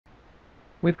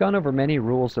We've gone over many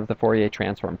rules of the Fourier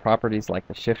transform, properties like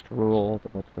the shift rule, the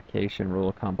multiplication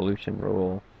rule, convolution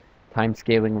rule, time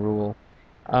scaling rule.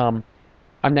 And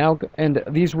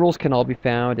these rules can all be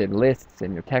found in lists,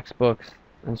 in your textbooks,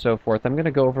 and so forth. I'm going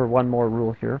to go over one more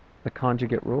rule here, the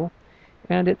conjugate rule,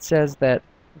 and it says that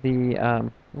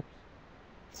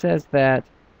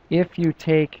if you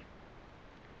take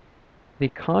the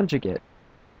conjugate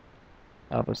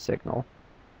of a signal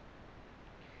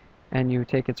and you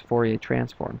take its Fourier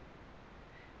transform,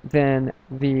 then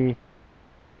the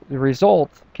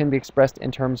result can be expressed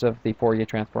in terms of the Fourier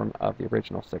transform of the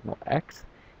original signal x.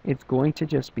 It's going to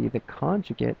just be the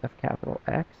conjugate of capital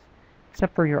X,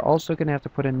 except for you're also going to have to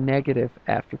put a negative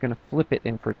f. You're going to flip it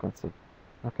in frequency.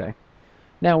 Okay.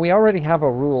 Now, we already have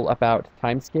a rule about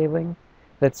time scaling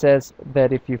that says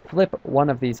that if you flip one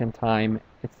of these in time,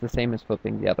 it's the same as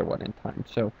flipping the other one in time.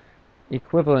 So,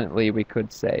 equivalently, we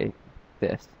could say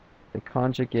this, the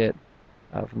conjugate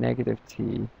of negative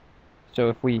t. So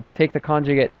if we take the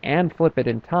conjugate and flip it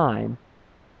in time,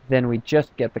 then we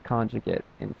just get the conjugate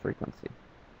in frequency.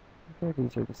 Okay,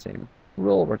 these are the same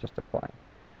rule, we're just applying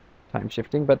time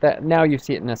shifting, but that now you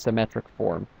see it in a symmetric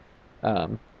form,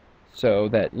 so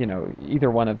that, you know,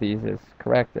 either one of these is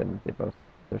correct, and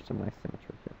there's some nice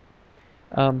symmetry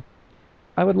here.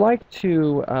 I would like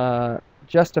to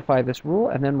justify this rule,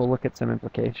 and then we'll look at some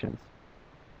implications.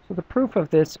 So the proof of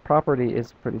this property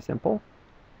is pretty simple.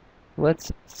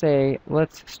 Let's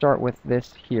start with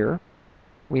this here.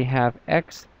 We have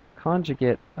x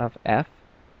conjugate of f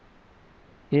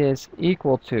is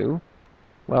equal to,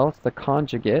 well, it's the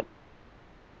conjugate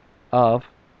of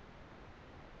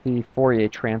the Fourier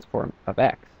transform of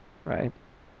x, right?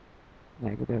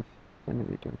 Negative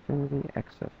infinity to infinity,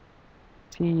 x of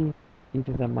t e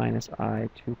to the minus I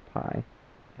 2 pi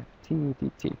ft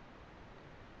dt.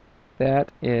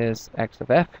 That is x of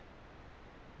f.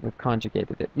 We've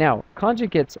conjugated it. Now,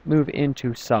 conjugates move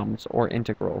into sums or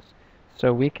integrals.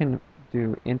 So we can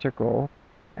do integral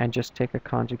and just take a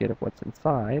conjugate of what's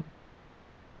inside.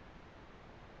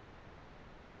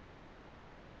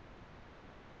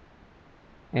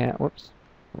 And, whoops,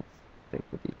 let's take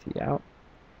the dt out.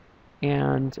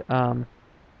 And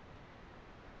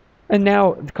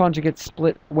now the conjugates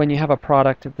split. When you have a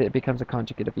product, it becomes a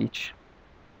conjugate of each.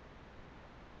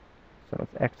 So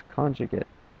it's x conjugate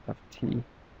of t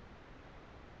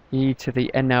e to the,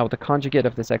 and now the conjugate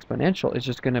of this exponential is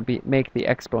just going to make the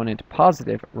exponent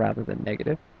positive rather than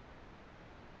negative.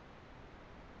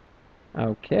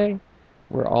 Okay,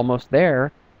 we're almost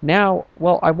there. Now,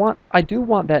 well, I do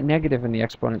want that negative in the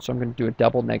exponent, so I'm going to do a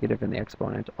double negative in the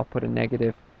exponent. I'll put a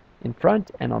negative in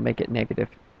front, and I'll make it negative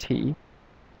t.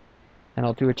 And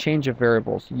I'll do a change of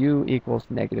variables. U equals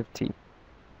negative t.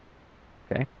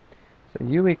 Okay, so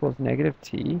u equals negative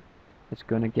t is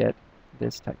going to get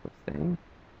this type of thing.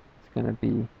 It's going to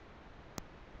be,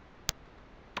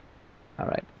 all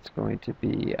right, it's going to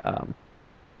be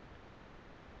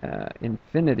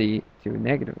infinity to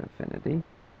negative infinity,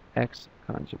 x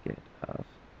conjugate of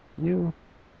u,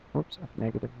 oops, of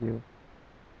negative u,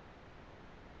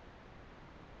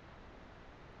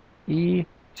 e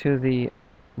to the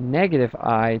negative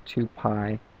I 2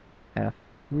 pi f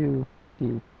u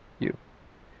du.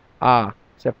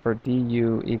 Except for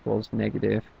du equals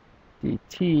negative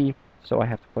dt, so I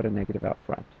have to put a negative out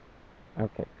front.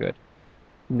 Okay, good.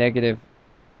 Negative,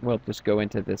 we'll just go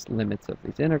into this limits of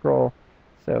this integral,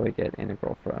 so we get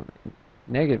integral from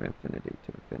negative infinity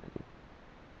to infinity.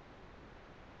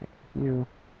 U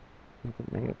into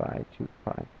negative I 2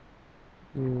 pi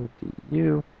u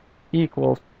du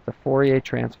equals the Fourier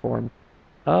transform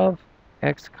of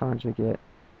x conjugate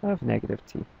of negative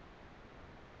t.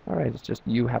 All right, it's just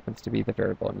u happens to be the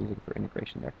variable I'm using for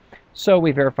integration there. So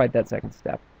we verified that second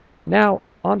step. Now,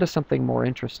 on to something more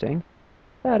interesting.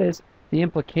 That is the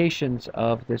implications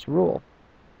of this rule.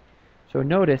 So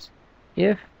notice,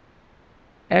 if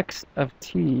x of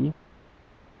t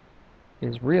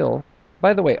is real,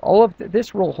 by the way, all of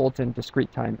this rule holds in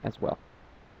discrete time as well.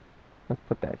 Let's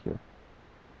put that here.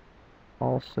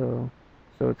 Also,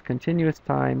 so it's continuous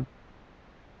time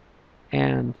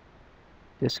and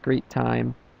discrete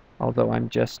time, although I'm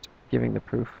just giving the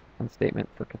proof and statement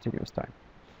for continuous time.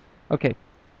 Okay,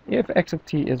 if x of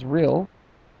t is real,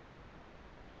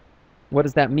 what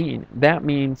does that mean? That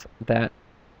means that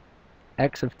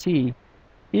x of t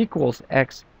equals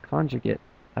x conjugate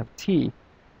of t.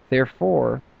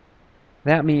 Therefore,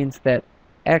 that means that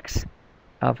x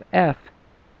of f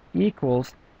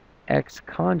equals x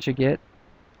conjugate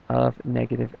of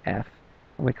negative f.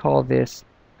 And we call this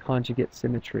conjugate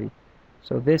symmetry.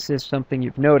 So this is something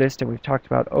you've noticed and we've talked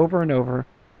about over and over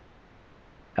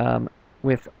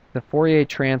with the Fourier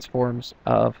transforms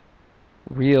of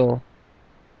real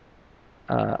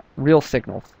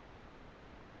signals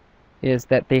is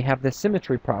that they have the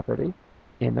symmetry property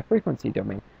in the frequency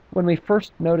domain. When we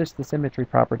first noticed the symmetry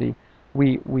property,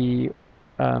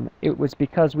 it was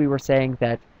because we were saying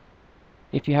that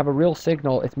if you have a real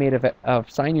signal, it's made of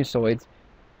sinusoids,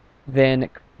 then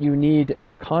you need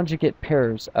conjugate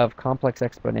pairs of complex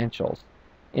exponentials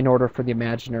in order for the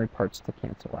imaginary parts to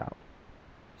cancel out.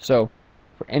 So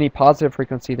for any positive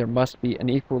frequency, there must be an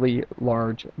equally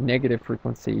large negative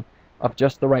frequency of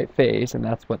just the right phase, and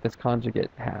that's what this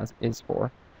conjugate is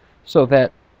for, so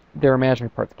that their imaginary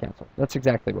parts cancel. That's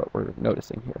exactly what we're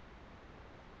noticing here.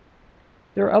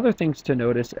 There are other things to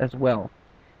notice as well.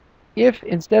 If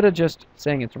instead of just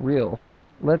saying it's real,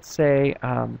 let's say,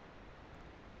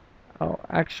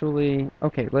 let's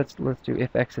do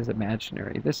if x is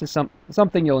imaginary. This is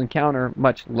something you'll encounter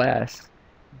much less,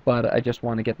 but I just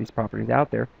want to get these properties out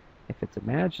there. If it's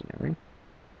imaginary,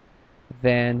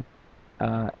 then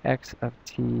x of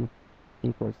t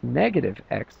equals negative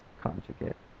x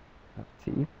conjugate of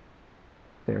t.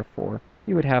 Therefore,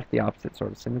 you would have the opposite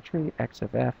sort of symmetry. X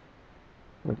of f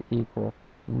would equal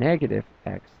negative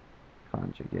x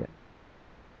conjugate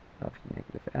of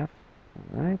negative f.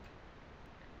 All right.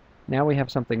 Now we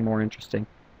have something more interesting.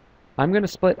 I'm going to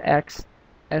split x,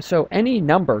 and so any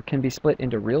number can be split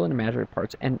into real and imaginary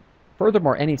parts, and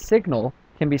furthermore, any signal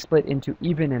can be split into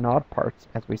even and odd parts,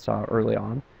 as we saw early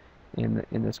on in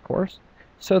this course.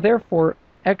 So therefore,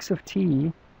 x of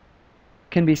t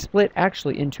can be split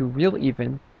actually into real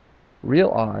even, real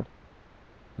odd,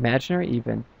 imaginary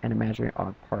even, and imaginary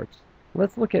odd parts.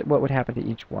 Let's look at what would happen to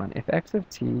each one. If x of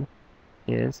t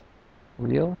is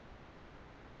real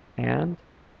and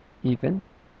even,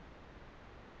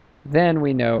 then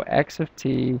we know x of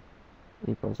t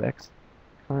equals x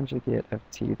conjugate of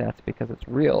t. That's because it's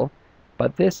real.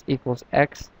 But this equals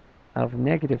x of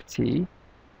negative t.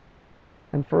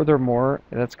 And furthermore,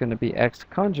 that's going to be x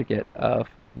conjugate of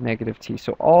negative t.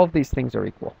 So all of these things are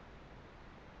equal.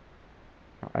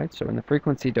 All right, so in the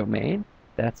frequency domain,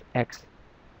 that's x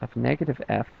of negative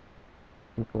f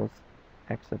equals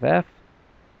x of f.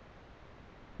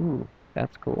 Ooh,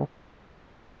 that's cool.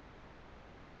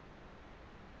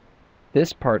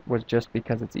 This part was just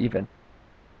because it's even.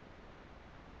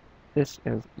 This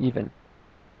is even.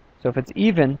 So if it's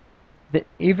even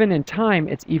in time,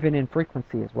 it's even in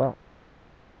frequency as well.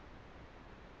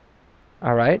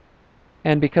 All right?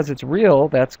 And because it's real,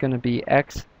 that's going to be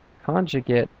x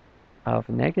conjugate of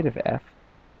negative f,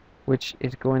 which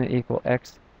is going to equal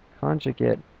x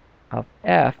conjugate of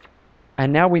f.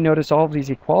 And now we notice all of these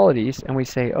equalities, and we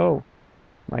say, oh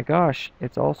my gosh,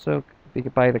 it's also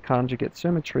by the conjugate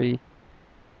symmetry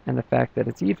and the fact that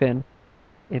it's even,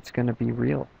 it's going to be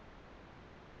real.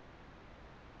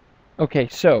 Okay,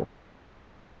 so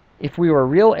if we were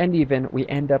real and even, we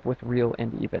end up with real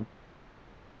and even.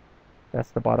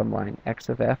 That's the bottom line. X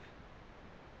of f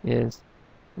is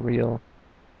real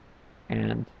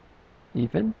and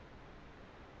even.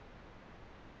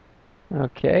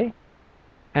 Okay,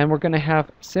 and we're going to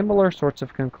have similar sorts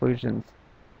of conclusions.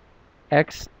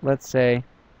 Let's say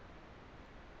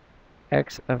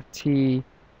x of t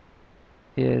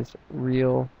is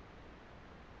real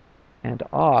and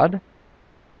odd.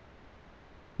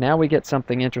 Now we get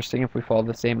something interesting if we follow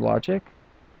the same logic.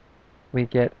 We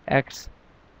get x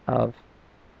of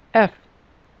f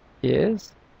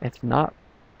is, it's not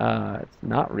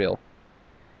real.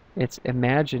 It's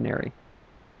imaginary,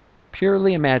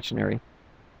 purely imaginary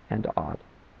and odd.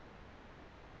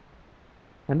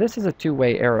 And this is a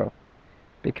two-way arrow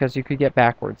because you could get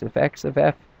backwards. If x of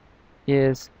f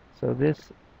is, so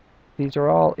these are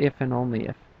all if and only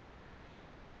if.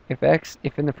 If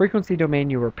in the frequency domain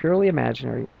you were purely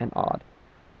imaginary and odd,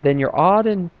 then you're odd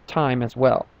in time as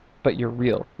well, but you're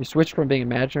real. You switch from being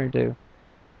imaginary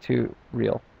to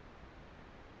real.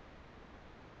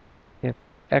 If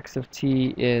x of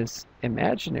t is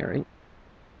imaginary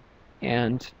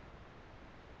and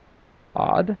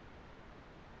odd,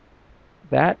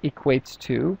 that equates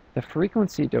to the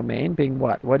frequency domain being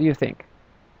what? What do you think?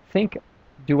 Think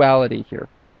duality here.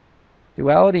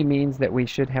 Duality means that we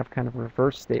should have kind of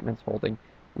reverse statements holding.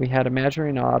 We had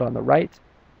imaginary and odd on the right.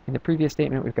 In the previous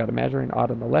statement, we've got imaginary and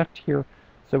odd on the left here.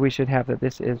 So we should have that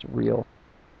this is real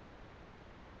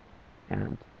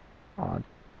and odd.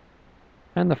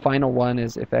 And the final one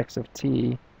is if x of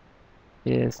t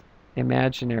is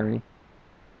imaginary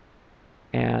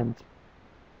and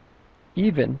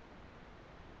even,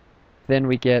 then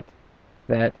we get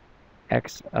that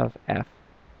x of f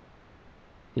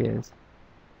is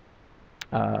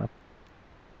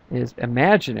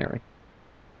imaginary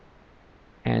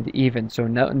and even, so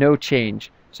no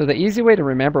change. So the easy way to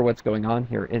remember what's going on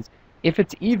here is if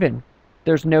it's even,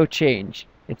 there's no change.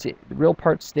 Real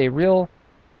parts stay real,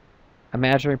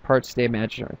 imaginary parts stay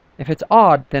imaginary. If it's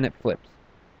odd, then it flips.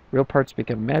 Real parts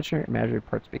become imaginary, imaginary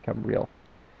parts become real.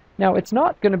 Now, it's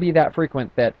not going to be that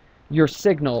frequent that your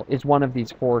signal is one of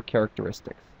these 4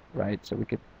 characteristics, right? So we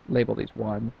could label these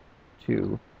 1,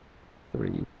 2,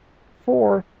 3,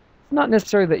 4. It's not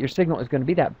necessarily that your signal is going to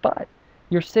be that, but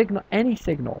your signal, any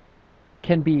signal,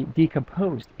 can be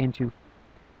decomposed into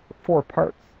 4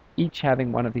 parts, each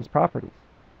having one of these properties.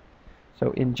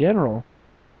 So in general,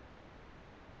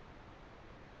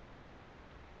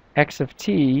 x of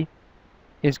t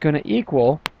is going to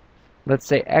equal, let's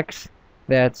say, x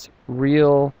that's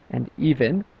real and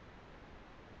even,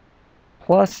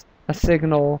 plus a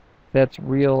signal that's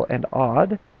real and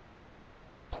odd,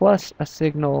 plus a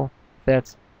signal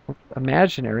that's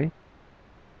imaginary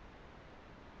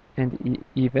and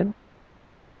even,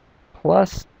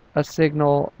 plus a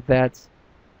signal that's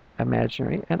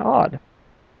imaginary and odd.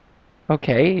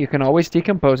 Okay, you can always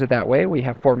decompose it that way. We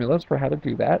have formulas for how to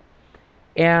do that.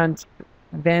 And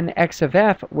then x of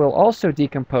f will also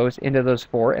decompose into those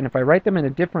 4, and if I write them in a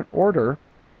different order,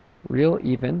 real,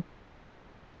 even,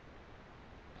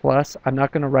 plus, I'm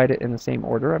not going to write it in the same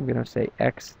order, I'm going to say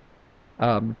x,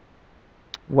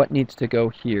 what needs to go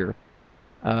here?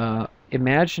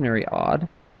 Imaginary odd,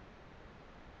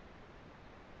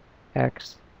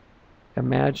 x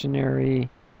imaginary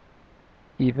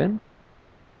even,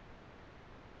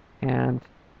 and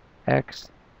x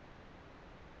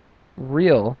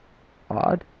real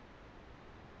odd.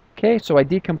 Okay, so I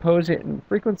decompose it in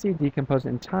frequency, decompose it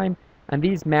in time, and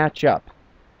these match up.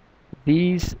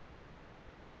 These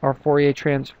are Fourier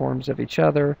transforms of each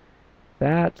other.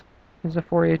 That is a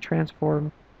Fourier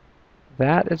transform.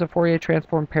 That is a Fourier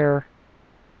transform pair.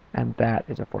 And that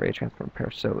is a Fourier transform pair.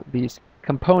 So these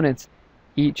components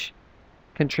each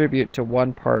contribute to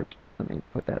one part. Let me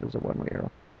put that as a one-way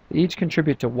arrow. They each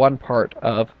contribute to one part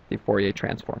of the Fourier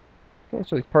transform. Okay,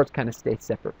 so these parts kind of stay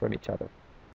separate from each other.